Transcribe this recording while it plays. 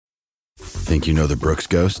Think you know the Brooks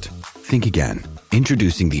Ghost? Think again.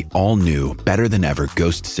 Introducing the all-new, better-than-ever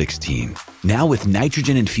Ghost 16. Now with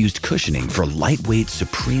nitrogen-infused cushioning for lightweight,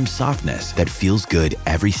 supreme softness that feels good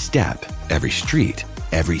every step, every street,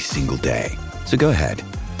 every single day. So go ahead,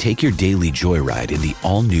 take your daily joyride in the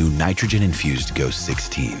all-new nitrogen-infused Ghost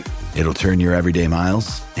 16. It'll turn your everyday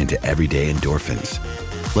miles into everyday endorphins.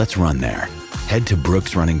 Let's run there. Head to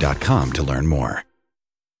brooksrunning.com to learn more.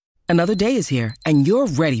 Another day is here, and you're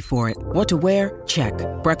ready for it. What to wear? Check.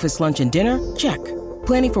 Breakfast, lunch, and dinner? Check.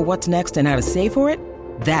 Planning for what's next and how to save for it?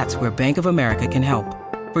 That's where Bank of America can help.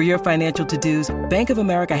 For your financial to-dos, Bank of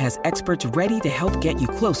America has experts ready to help get you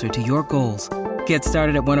closer to your goals. Get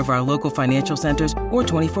started at one of our local financial centers or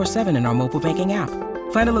 24/7 in our mobile banking app.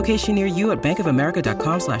 Find a location near you at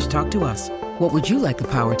bankofamerica.com/talktous. What would you like the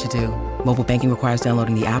power to do? Mobile banking requires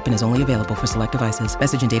downloading the app and is only available for select devices.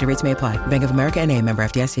 Message and data rates may apply. Bank of America N.A., member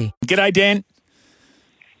FDIC. G'day, Dan.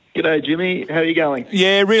 G'day, Jimmy. How are you going?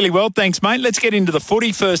 Yeah, really well, thanks, mate. Let's get into the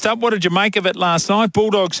footy first up. What did you make of it last night?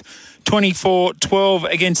 Bulldogs 24-12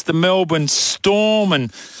 against the Melbourne Storm.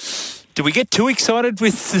 And did we get too excited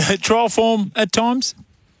with trial form at times?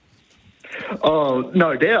 Oh,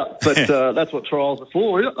 no doubt. But that's what trials are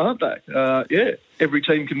for, aren't they? Yeah, every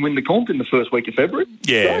team can win the comp in the first week of February.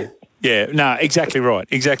 Yeah, yeah. No, exactly right.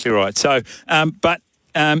 Exactly right. So,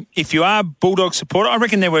 if you are a Bulldog supporter, I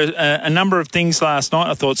reckon there were a number of things last night.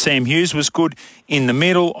 I thought Sam Hughes was good in the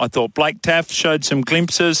middle. I thought Blake Taaffe showed some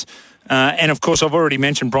glimpses. And, of course, I've already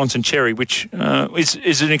mentioned Bronson Cherry, which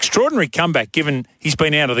is an extraordinary comeback given he's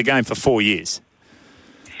been out of the game for 4 years.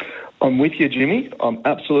 I'm with you, Jimmy. I'm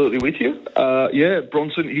absolutely with you. Yeah,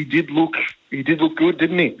 Bronson, he did look good,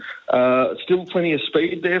 didn't he? Still plenty of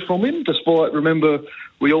speed there from him, despite, remember,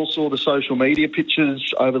 we all saw the social media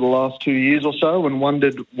pictures over the last 2 years or so and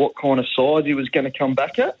wondered what kind of size he was going to come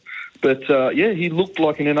back at. But, yeah, he looked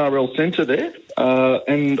like an NRL centre there.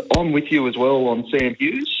 And I'm with you as well on Sam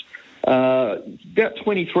Hughes. About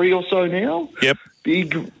 23 or so now. Yep.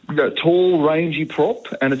 Big, tall, rangy prop,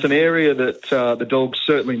 and it's an area that the Dogs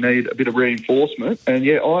certainly need a bit of reinforcement. And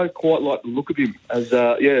yeah, I quite like the look of him as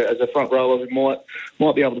a front rower who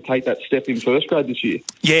might be able to take that step in first grade this year.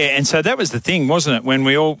 Yeah, and so that was the thing, wasn't it? When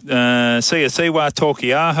we all Siwa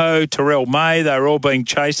Torquiaho, Terrell May, they were all being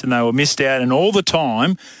chased and they were missed out, and all the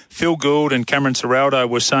time Phil Gould and Cameron Ciraldo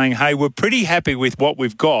were saying, hey, we're pretty happy with what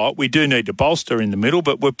we've got. We do need to bolster in the middle,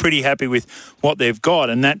 but we're pretty happy with what they've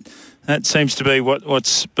got. And that seems to be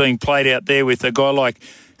what's being played out there with a guy like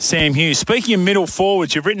Sam Hughes. Speaking of middle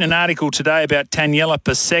forwards, you've written an article today about Taniela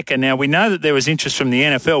Paseka. Now, we know that there was interest from the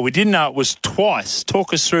NFL. We didn't know it was twice.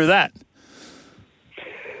 Talk us through that.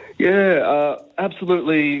 Yeah,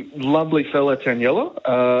 absolutely lovely fella, Taniela.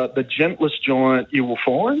 The gentlest giant you will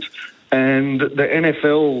find. And the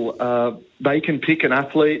NFL, they can pick an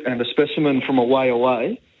athlete and a specimen from a way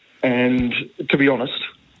away. And to be honest,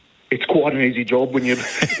 it's quite an easy job when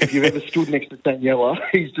if you've ever stood next to Taniela.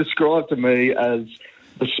 He's described to me as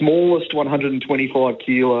the smallest 125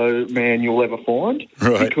 kilo man you'll ever find,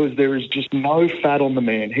 right? Because there is just no fat on the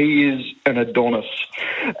man. He is an Adonis.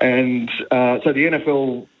 And so the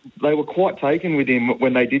NFL, they were quite taken with him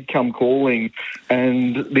when they did come calling.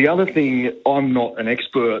 And the other thing, I'm not an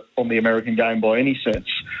expert on the American game by any sense,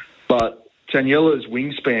 but Taniela's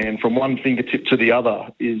wingspan from one fingertip to the other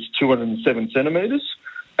is 207 centimetres.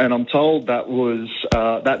 And I'm told that was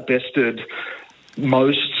that bested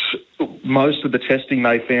most of the testing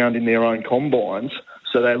they found in their own combines.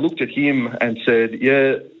 So they looked at him and said,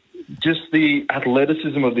 yeah, just the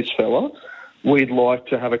athleticism of this fella, we'd like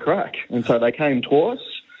to have a crack. And so they came twice.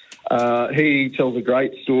 He tells a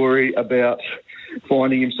great story about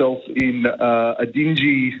finding himself in a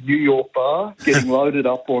dingy New York bar, getting loaded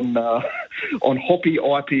up on hoppy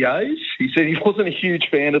IPAs. He said he wasn't a huge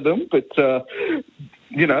fan of them, but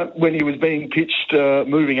when he was being pitched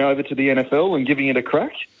moving over to the NFL and giving it a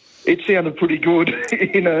crack, it sounded pretty good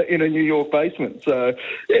in a New York basement. So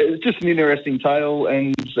it's just an interesting tale.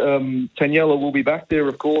 And Taniela will be back there,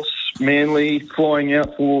 of course, Manly, flying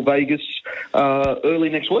out for Vegas early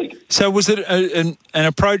next week. So was it an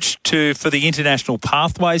approach for the international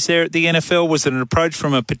pathways there at the NFL? Was it an approach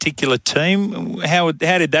from a particular team? How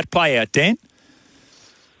did that play out, Dan?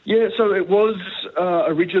 Yeah, so it was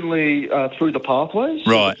originally through the pathways.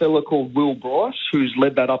 Right. A fellow called Will Bryce, who's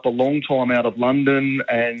led that up a long time out of London,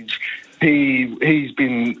 and he's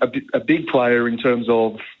been a big player in terms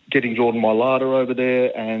of getting Jordan Mailata over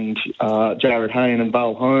there and Jared Hayne and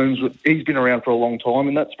Val Holmes. He's been around for a long time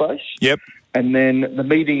in that space. Yep. And then the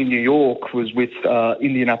meeting in New York was with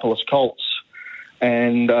Indianapolis Colts.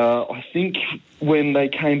 And I think when they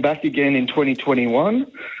came back again in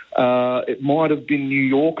 2021, It might have been New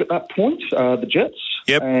York at that point, the Jets.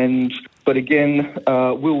 Yep. But again,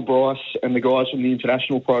 Will Bryce and the guys from the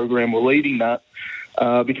international program were leading that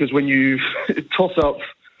because when you toss up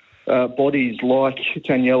bodies like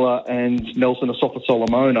Taniela and Nelson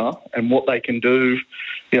Asofa-Solomona and what they can do,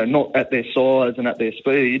 not at their size and at their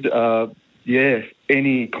speed,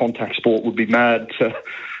 any contact sport would be mad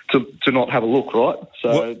to not have a look, right?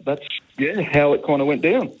 So that's how it kind of went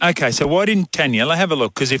down. Okay, so why didn't Taniela have a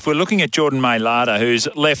look? Because if we're looking at Jordan Mailata, who's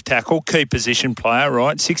left tackle, key position player,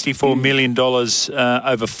 right, $64 million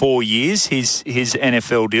over 4 years, his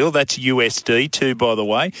NFL deal. That's USD too, by the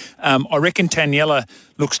way. I reckon Taniela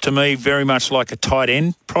looks to me very much like a tight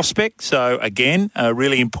end prospect. So, again, a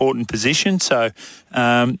really important position. So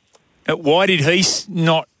why did he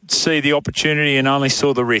not see the opportunity and only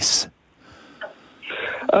saw the risks?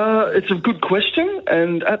 It's a good question,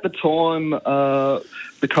 and at the time,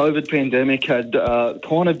 the COVID pandemic had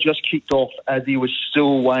kind of just kicked off as he was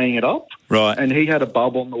still weighing it up. Right. And he had a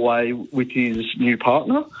bub on the way with his new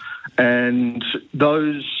partner, and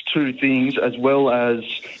those two things, as well as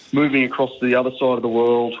moving across to the other side of the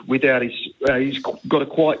world without he's got a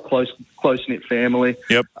quite close-knit family.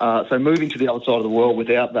 Yep. So moving to the other side of the world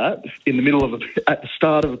without that, at the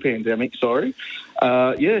start of a pandemic,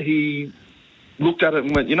 he looked at it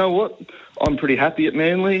and went, you know what, I'm pretty happy at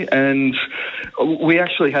Manly. And we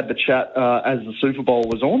actually had the chat as the Super Bowl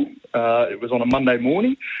was on. It was on a Monday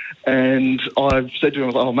morning. And I said to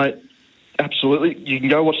him, oh, mate, absolutely, you can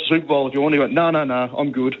go watch the Super Bowl if you want. He went, no,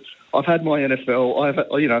 I'm good. I've had my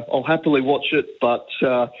NFL. I'll happily watch it, but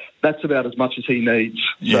that's about as much as he needs.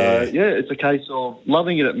 Yeah. So, it's a case of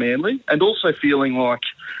loving it at Manly and also feeling like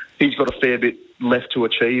he's got a fair bit left to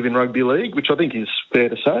achieve in rugby league, which I think is fair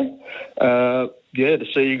to say. The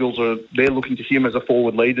Sea Eagles they're looking to him as a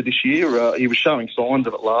forward leader this year. He was showing signs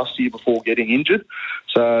of it last year before getting injured.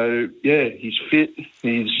 So, he's fit.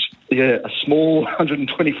 He's, a small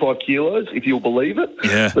 125 kilos, if you'll believe it.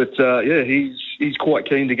 Yeah. But, he's quite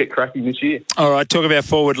keen to get cracking this year. All right, talk about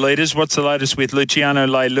forward leaders. What's the latest with Luciano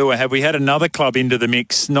Leilua? Have we had another club into the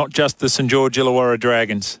mix, not just the St George Illawarra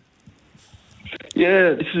Dragons?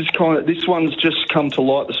 Yeah, this one's just come to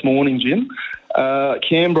light this morning, Jim.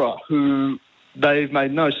 Canberra, who they've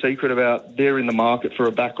made no secret about, they're in the market for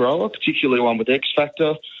a back rower, particularly one with X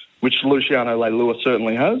Factor, which Luciano Leilua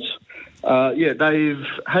certainly has. They've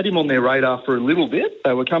had him on their radar for a little bit.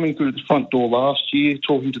 They were coming through the front door last year,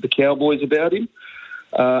 talking to the Cowboys about him.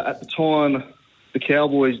 At the time, the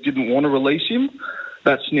Cowboys didn't want to release him.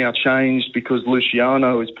 That's now changed because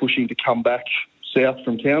Luciano is pushing to come back south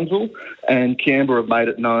from Townsville, and Canberra have made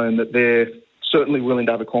it known that they're certainly willing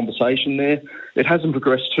to have a conversation there. It hasn't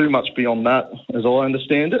progressed too much beyond that, as I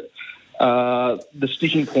understand it. The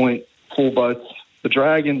sticking point for both the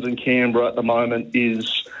Dragons and Canberra at the moment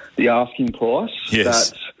is the asking price. Yes.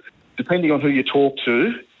 That, depending on who you talk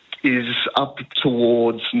to, is up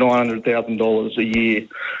towards $900,000 a year.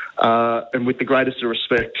 And with the greatest of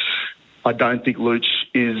respect, I don't think Luch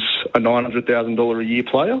is a $900,000 a year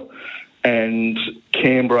player. And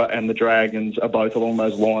Canberra and the Dragons are both along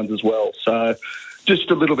those lines as well. So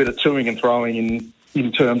just a little bit of toing and throwing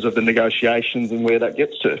in terms of the negotiations and where that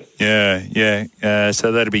gets to. Yeah.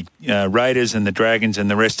 So that'd be Raiders and the Dragons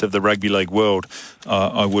and the rest of the rugby league world,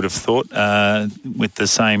 I would have thought, with the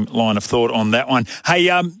same line of thought on that one. Hey,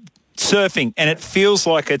 surfing, and it feels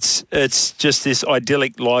like it's just this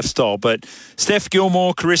idyllic lifestyle, but Steph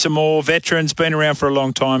Gilmore, Carissa Moore, veterans, been around for a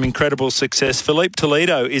long time, incredible success. Philippe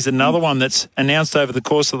Toledo is another one that's announced over the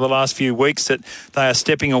course of the last few weeks that they are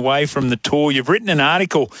stepping away from the tour. You've written an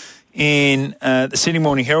article in the Sydney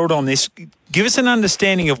Morning Herald on this. Give us an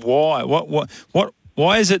understanding of why.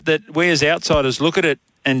 Why is it that we as outsiders look at it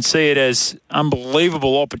and see it as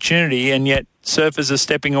unbelievable opportunity, and yet surfers are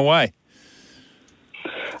stepping away?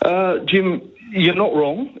 Jim, you're not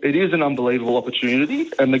wrong. It is an unbelievable opportunity,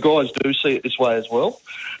 and the guys do see it this way as well.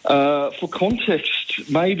 For context,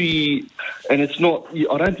 maybe, and it's not,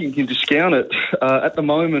 I don't think you can discount it. At the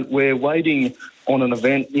moment, we're waiting on an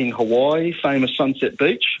event in Hawaii, famous Sunset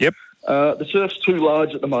Beach. Yep. The surf's too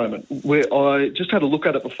large at the moment. I just had a look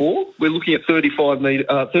at it before. We're looking at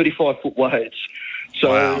 35-foot waves. So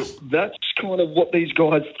wow. That's kind of what these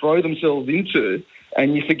guys throw themselves into.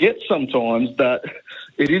 And you forget sometimes that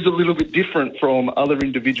it is a little bit different from other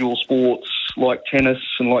individual sports like tennis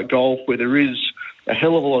and like golf, where there is a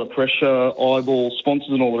hell of a lot of pressure, eyeballs,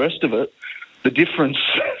 sponsors and all the rest of it. The difference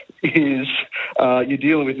is you're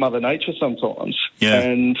dealing with Mother Nature sometimes. Yeah.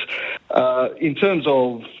 And in terms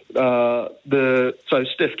of so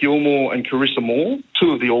Steph Gilmore and Carissa Moore,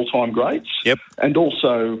 two of the all-time greats. Yep. And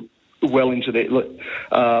also well into their...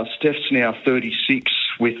 Steph's now 36,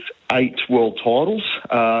 with 8 world titles.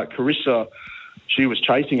 Carissa, she was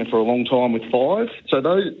chasing it for a long time with 5. So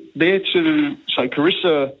they're two. So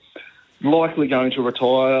Carissa likely going to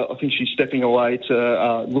retire. I think she's stepping away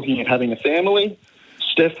to looking at having a family.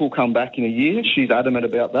 Steph will come back in a year. She's adamant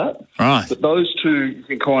about that. Right. But those two you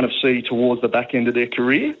can kind of see towards the back end of their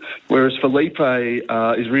career, whereas Felipe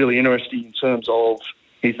is really interesting in terms of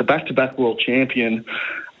he's the back-to-back world champion,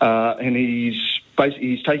 and he's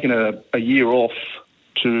taken a year off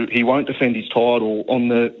he won't defend his title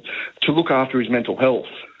to look after his mental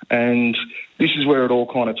health. And this is where it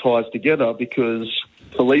all kind of ties together, because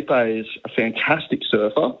Felipe is a fantastic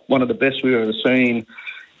surfer, one of the best we've ever seen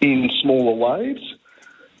in smaller waves,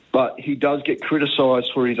 but he does get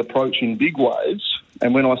criticised for his approach in big waves.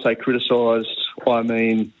 And when I say criticised, I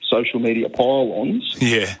mean social media pile-ons.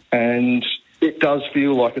 Yeah. And it does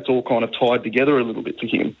feel like it's all kind of tied together a little bit for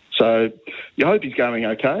him. So you hope he's going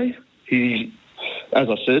okay. He, as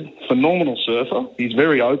I said, phenomenal surfer. He's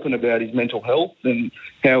very open about his mental health and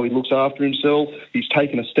how he looks after himself. He's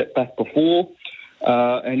taken a step back before,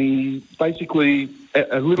 and he basically,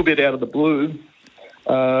 a little bit out of the blue,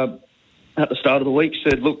 at the start of the week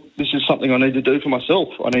said, look, this is something I need to do for myself.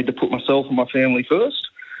 I need to put myself and my family first.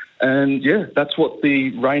 And, yeah, that's what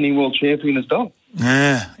the reigning world champion has done.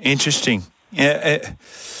 Yeah, interesting. Yeah,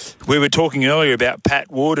 we were talking earlier about Pat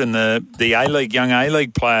Wood and the A-League, young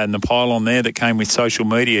A-League player and the pylon there that came with social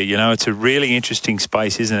media. You know, it's a really interesting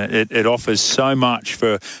space, isn't it? It offers so much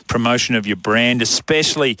for promotion of your brand,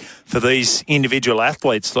 especially for these individual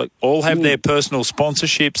athletes. Like, all have their personal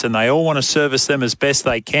sponsorships and they all want to service them as best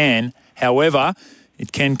they can. However,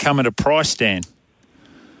 it can come at a price, Dan.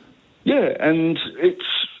 Yeah, and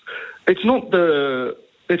it's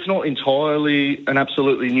not entirely an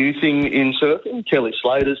absolutely new thing in surfing. Kelly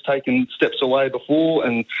Slater's taken steps away before,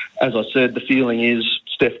 and as I said, the feeling is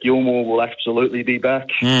Steph Gilmore will absolutely be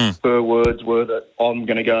back. Her words were that I'm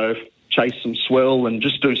going to go chase some swell and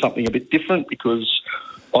just do something a bit different, because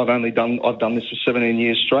I've done this for 17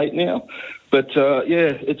 years straight now. But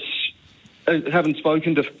having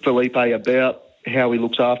spoken to Felipe about how he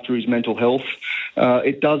looks after his mental health,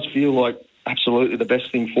 it does feel like absolutely the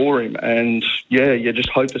best thing for him. And, yeah, you just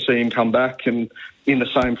hope to see him come back and in the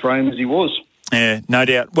same frame as he was. Yeah, no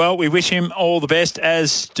doubt. Well, we wish him all the best,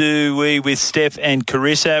 as do we with Steph and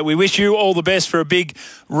Carissa. We wish you all the best for a big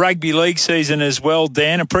rugby league season as well,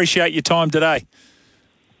 Dan. Appreciate your time today.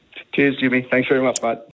 Cheers, Jimmy. Thanks very much, mate.